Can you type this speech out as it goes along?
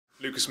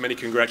Lucas, many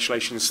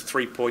congratulations.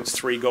 3 points,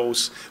 3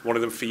 goals, one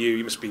of them for you.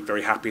 You must be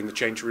very happy in the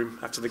change room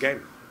after the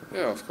game.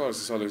 Yeah, of course,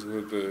 it's always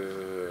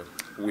good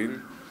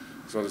win.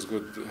 It's always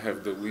good to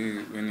have the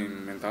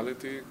winning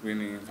mentality,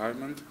 winning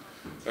environment.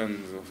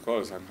 And of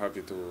course, I'm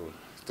happy to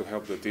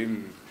help the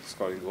team,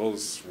 scoring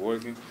goals,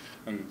 working.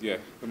 And yeah,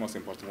 the most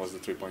important was the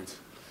 3 points.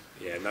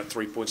 Yeah, and that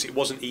 3 points, it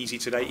wasn't easy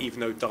today, even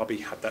though Derby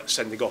had that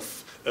sending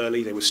off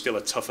early. They were still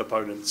a tough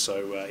opponent,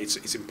 so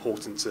it's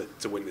important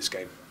to win this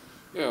game.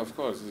 Yeah, of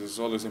course. It's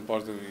always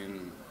important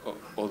in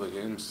all the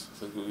games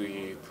that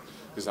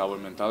it's our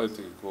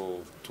mentality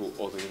go to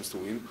all the games to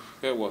win.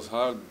 Yeah, it was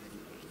hard.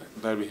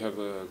 There we have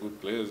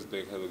good players.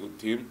 They had a good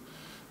team,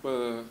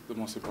 but the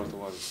most important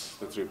was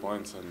the 3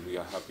 points, and we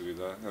are happy with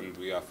that. And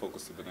we are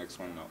focused on the next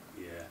one now.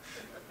 Yeah,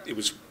 it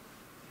was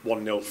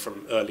 1-0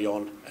 from early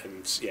on,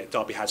 and yeah,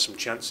 Derby had some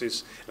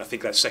chances. And I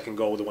think that second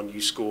goal, the one you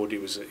scored,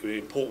 it was an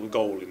important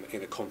goal in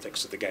the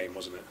context of the game,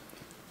 wasn't it?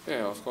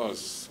 Yeah, of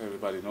course.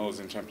 Everybody knows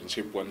in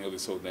Championship 1-0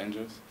 is so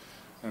dangerous,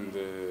 and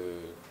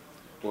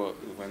well,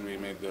 when we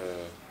made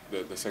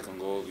the second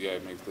goal, yeah,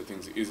 it makes the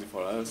things easy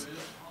for us.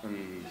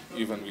 And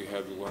even we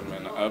have one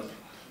man up,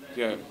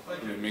 yeah,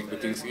 we make the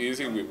things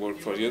easy. We work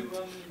for it,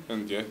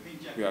 and yeah,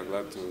 we are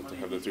glad to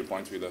have the 3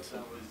 points with us.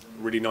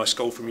 Really nice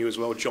goal from you as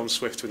well, John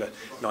Swift with a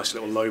nice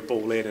little low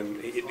ball in,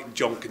 and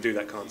John can do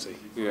that, can't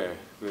he? Yeah,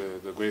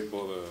 the great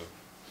ball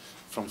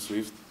from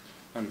Swift.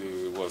 And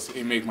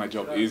he made my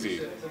job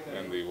easy,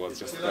 and it was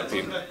just that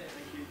in.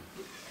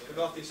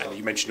 And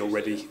you mentioned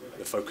already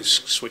the focus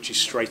switches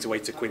straight away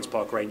to Queen's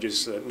Park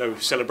Rangers. No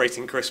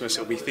celebrating Christmas,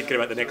 it'll be thinking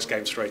about the next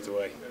game straight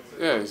away.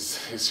 Yeah,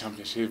 it's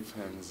Championship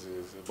and it's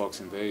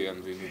Boxing Day,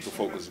 and we need to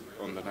focus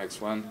on the next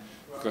one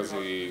because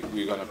we're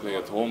going to play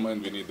at home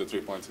and we need the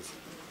 3 points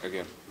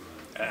again.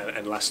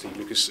 And lastly,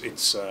 Lucas,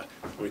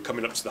 we're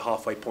coming up to the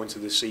halfway point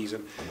of the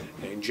season.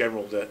 In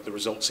general, the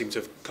results seem to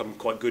have come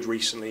quite good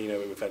recently. You know,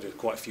 we've had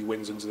quite a few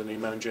wins under the new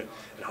manager,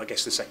 and I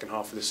guess the second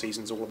half of the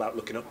season is all about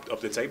looking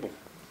up the table.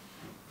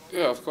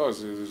 Yeah, of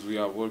course, we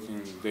are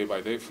working day by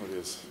day for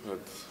this, but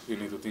we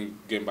need to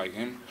think game by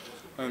game,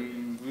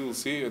 and we will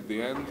see at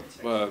the end.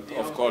 But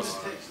of course,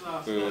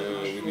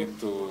 we need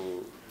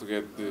to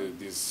get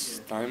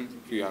this time.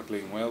 We are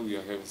playing well, we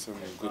are having some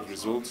good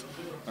results,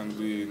 and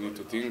we need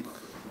to think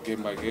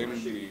game by game.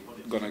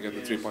 We're gonna get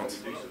the 3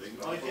 points.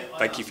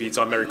 Thank you for your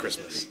time. Merry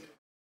Christmas.